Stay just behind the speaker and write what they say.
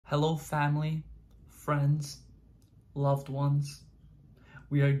Hello family, friends, loved ones.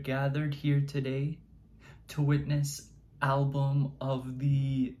 We are gathered here today to witness album of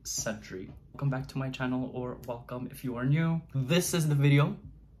the century. Welcome back to my channel, or welcome if you are new. This is the video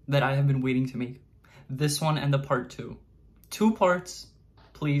that I have been waiting to make. This one and the part 2. 2 parts,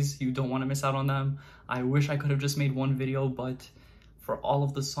 please, you don't want to miss out on them. I wish I could have just made one video, but for all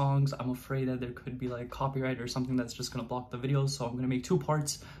of the songs, I'm afraid that there could be like copyright or something that's just gonna block the video. So I'm gonna make 2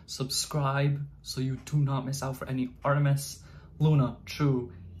 parts. Subscribe so you do not miss out for any ARTMS, LOONA,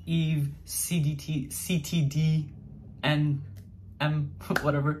 True, Eve, CDT, CTD, and M,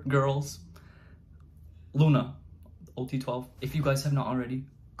 whatever, girls. LOONA, OT12. If you guys have not already,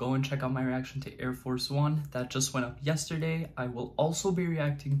 go and check out my reaction to Air Force One. That just went up yesterday. I will also be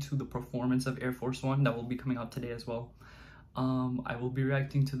reacting to the performance of Air Force One that will be coming out today as well. I will be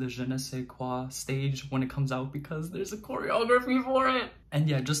reacting to the Je Ne Sais Quoi stage when it comes out because there's a choreography for it. And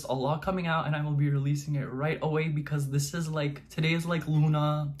yeah, just a lot coming out, and I will be releasing it right away because this is like, today is like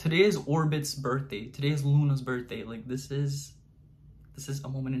LOONA, today is Orbit's birthday, today is LOONA's birthday. Like this is a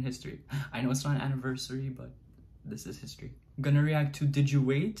moment in history. I know it's not an anniversary, but this is history. I'm gonna react to Did You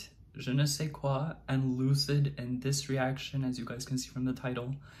Wait, Je Ne Sais Quoi, and Lucid in this reaction, as you guys can see from the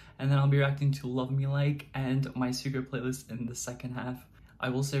title. And then I'll be reacting to Love Me Like and my secret playlist in the second half. I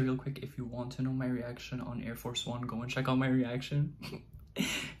will say real quick, if you want to know my reaction on Air Force One, go and check out my reaction.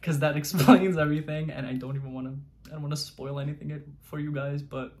 Because that explains everything, and I don't want to spoil anything for you guys.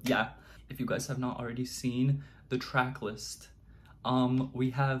 But yeah, if you guys have not already seen the track list,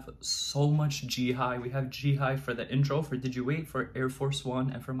 we have so much G-High. We have G-High for the intro, for Did You Wait, for Air Force One,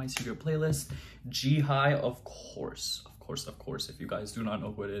 and for my secret playlist. G-High, of course, if you guys do not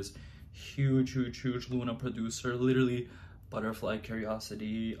know who it is. Huge LOONA producer, literally Butterfly,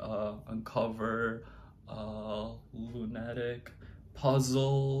 Curiosity, Uncover, Lunatic,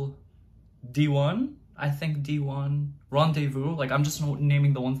 Puzzle, D1, I think D1, Rendezvous. Like, I'm just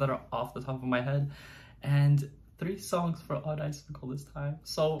naming the ones that are off the top of my head. And 3 songs for Odd Icicle this time.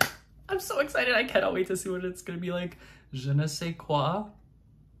 So I'm so excited. I cannot wait to see what it's gonna be like. Je Ne Sais Quoi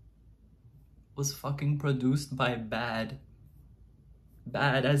was fucking produced by Bad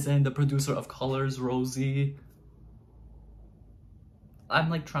as in the producer of Colors, Rosie. I'm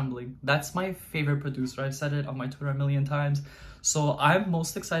like trembling. That's my favorite producer. I've said it on my Twitter a million times. So I'm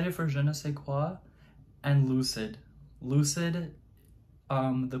most excited for Je Ne Sais Quoi and Lucid. Lucid,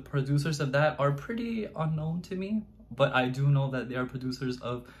 the producers of that are pretty unknown to me, but I do know that they are producers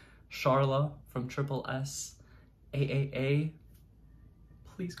of Charla from Triple S, AAA.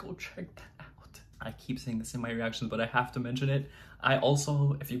 Please go check that out. I keep saying this in my reactions, but I have to mention it. I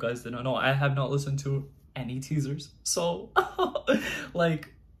also, if you guys didn't know, I have not listened to any teasers. So,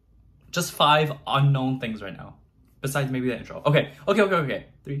 like, just 5 unknown things right now. Besides maybe the intro. Okay.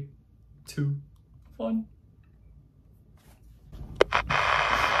 3, 2, 1.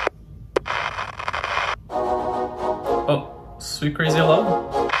 Oh, Sweet Crazy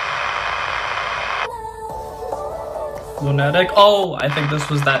Love? Lunatic? Oh, I think this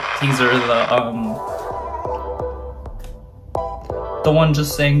was that teaser, the one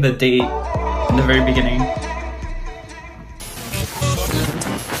just saying the date in the very beginning.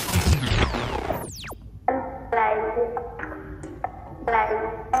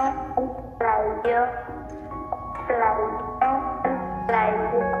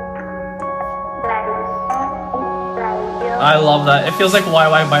 I love that. It feels like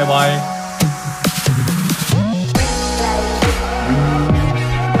YY Bye Bye.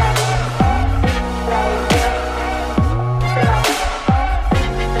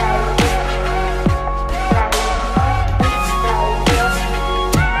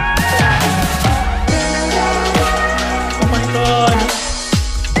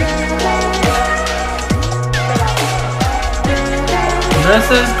 This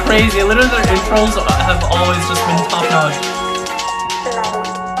is crazy. Literally their intros have always just been top notch.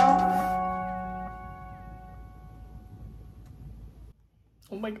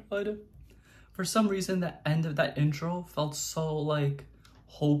 Oh my god. For some reason, the end of that intro felt so like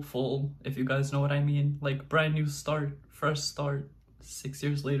hopeful, if you guys know what I mean. Like brand new start, fresh start, 6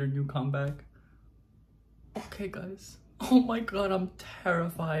 years later, new comeback. Okay guys. Oh my god, I'm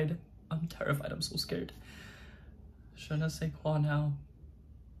terrified. I'm so scared. Je Ne Sais Quoi now.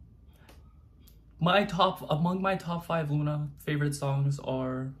 Among my top 5 LOONA favorite songs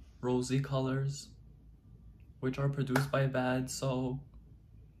are Rosie, Colors, which are produced by Bad, so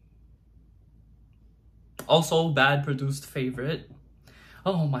also Bad produced favorite.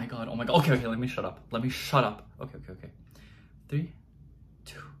 Oh my god. Okay, let me shut up. Okay. 3,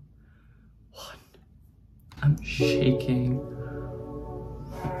 2, 1. I'm shaking.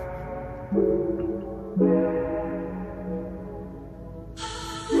 Oh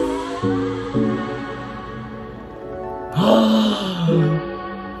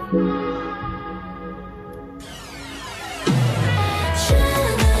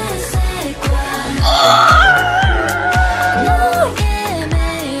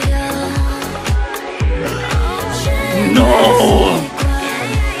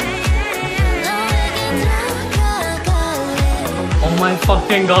my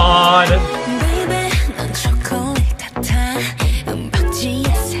fucking god.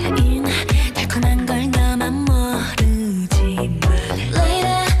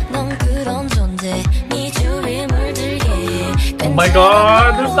 Oh my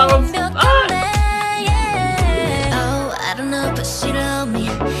god, this sounds...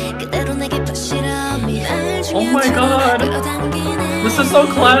 Oh my god, this is so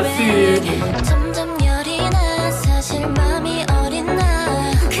classy.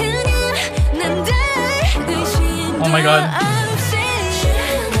 Oh my god.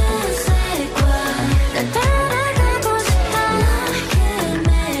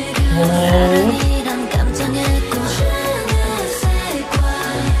 Oh.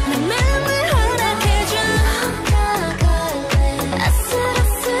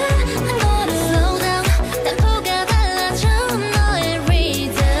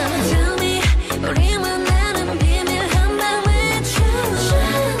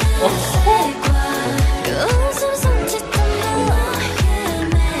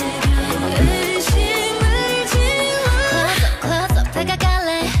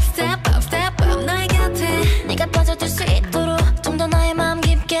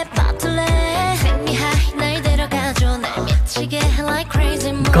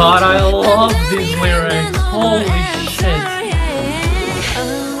 God, I love these lyrics. Holy shit.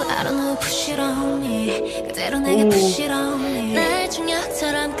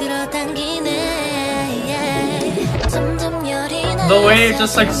 The way it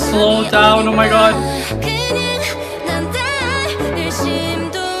just like slowed down, oh my god.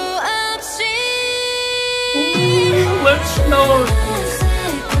 Ooh, lips note.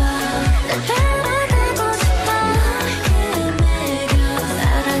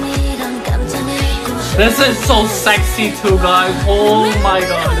 This is so sexy too, guys. Oh my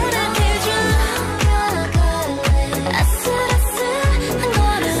god.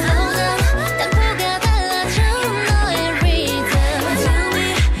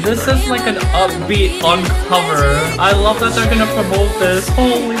 This is like an upbeat on cover. I love that they're gonna promote this.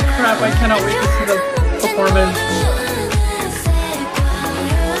 Holy crap, I cannot wait to see the performance.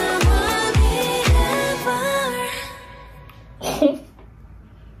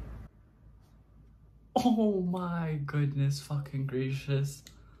 Oh my goodness fucking gracious.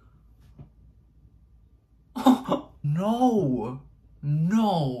 No!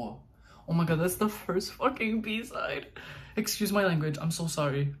 No! Oh my god, that's the first fucking B-side. Excuse my language, I'm so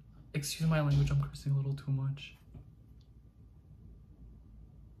sorry. Excuse my language, I'm cursing a little too much.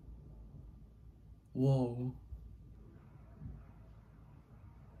 Whoa.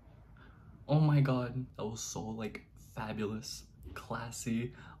 Oh my god, that was so like fabulous,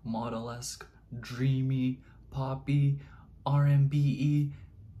 classy, model-esque, dreamy, poppy, R&B-y.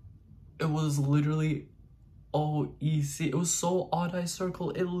 It was literally OEC. It was so Odd Eye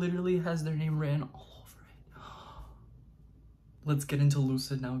Circle. It literally has their name written all over it. Let's get into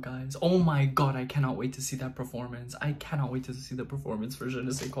Lucid now, guys. Oh my god, I cannot wait to see that performance. I cannot wait to see the performance for Je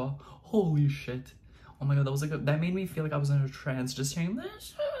Ne Sais Quoi. Holy shit. Oh my god, that was like that made me feel like I was in a trance just hearing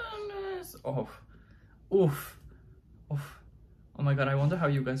this. Oh, oof, oof. Oh my god, I wonder how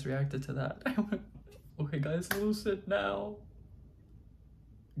you guys reacted to that. Okay guys, Lucid now.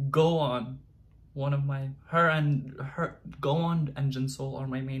 Go On. One of my, Go On and Jinsoul are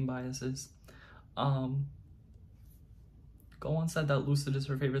my main biases. Go On said that Lucid is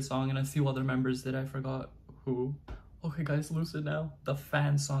her favorite song and a few other members did, I forgot who. Okay guys, Lucid now. The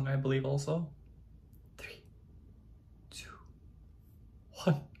fan song, I believe also. 3, 2,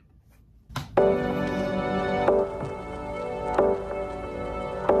 1.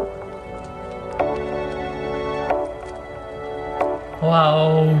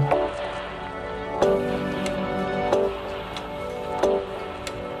 Wow.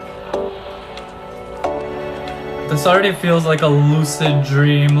 This already feels like a lucid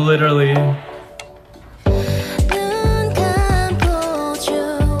dream, literally.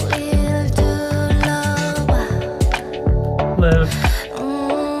 Live.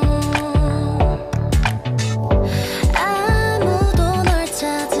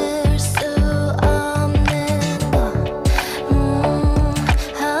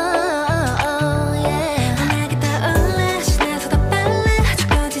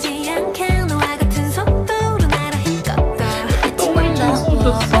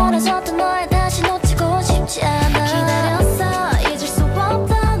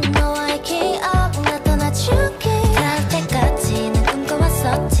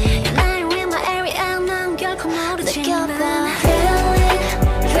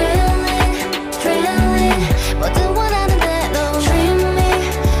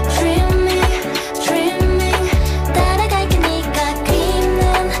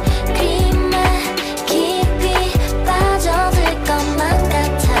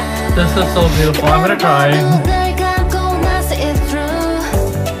 This is so beautiful. I'm gonna cry.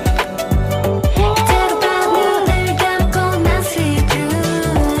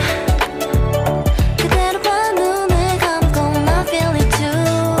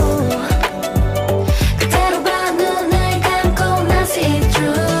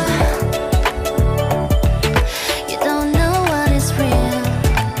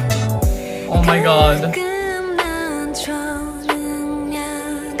 Oh my god.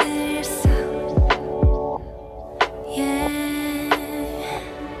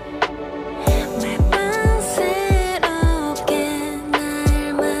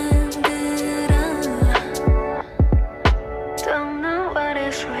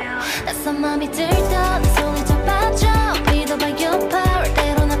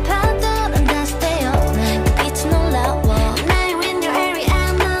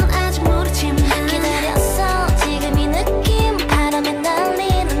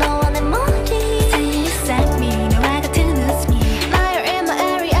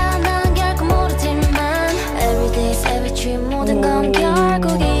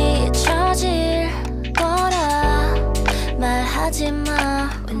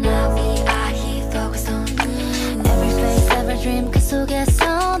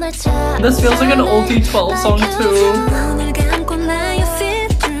 This feels like an oldie 12 song too.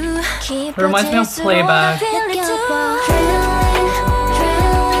 It reminds me of Playback.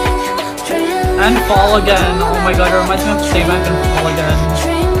 And Fall Again. Oh my god, it reminds me of Playback and Fall Again.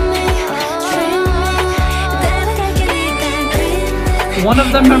 One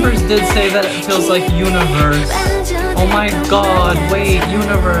of the members did say that it feels like Universe. Oh my god, wait,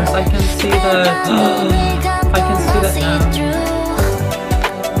 Universe. I can see that. I can see that now.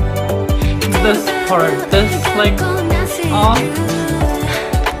 This part, this like,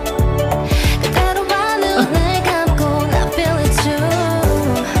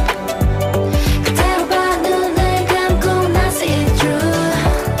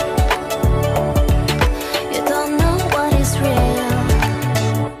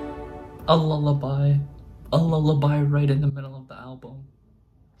 a lullaby right in the middle of the album.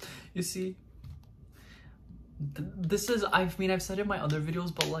 You see, this is, I mean, I've said it in my other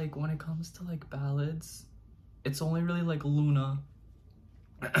videos, but like when it comes to like ballads, it's only really like LOONA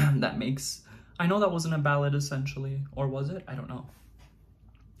that makes, I know that wasn't a ballad essentially, or was it? I don't know.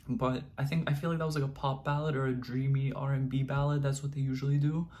 But I feel like that was like a pop ballad or a dreamy R&B ballad. That's what they usually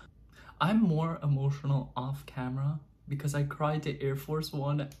do. I'm more emotional off camera because I cried to Air Force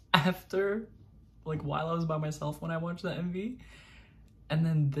One after, like while I was by myself when I watched the MV. And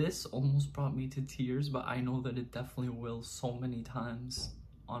then this almost brought me to tears, but I know that it definitely will so many times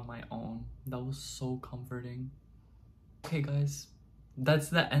on my own. That was so comforting. Okay guys, that's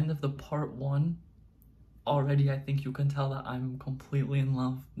the end of the part 1. Already I think you can tell that I'm completely in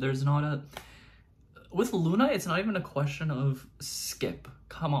love. There's not a... With LOONA, it's not even a question of skip.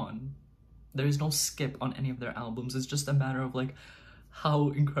 Come on. There's no skip on any of their albums. It's just a matter of like how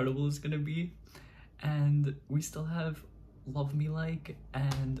incredible it's gonna be. And we still have Love Me Like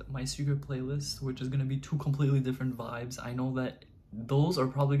and My Secret Playlist, which is gonna be 2 completely different vibes. I know that those are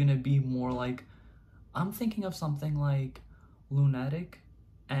probably gonna be more like, I'm thinking of something like Lunatic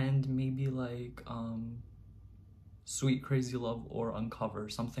and maybe like Sweet Crazy Love or Uncover,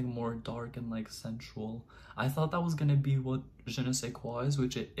 something more dark and like sensual. I thought that was gonna be what Je Ne Sais Quoi is,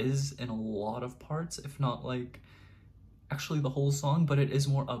 which it is in a lot of parts, if not like actually the whole song, but it is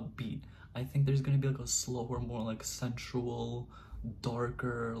more upbeat. I think there's gonna be like a slower, more like sensual,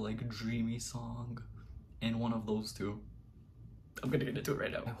 darker, like dreamy song in one of those 2. I'm gonna get into it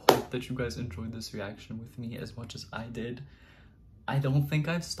right now. I hope that you guys enjoyed this reaction with me as much as I did. I don't think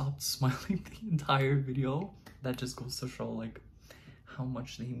I've stopped smiling the entire video. That just goes to show like how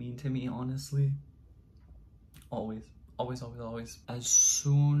much they mean to me, honestly. Always. Always, always, always. As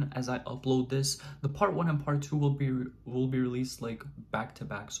soon as I upload this, the part 1 and part 2 will be released like back to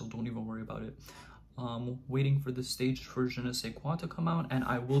back, so don't even worry about it. Waiting for the stage for Je Ne Sais Quoi to come out, and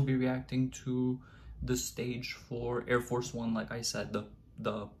I will be reacting to the stage for Air Force One, like I said,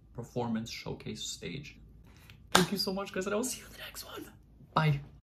 the performance showcase stage. Thank you so much, guys, and I will see you in the next one. Bye.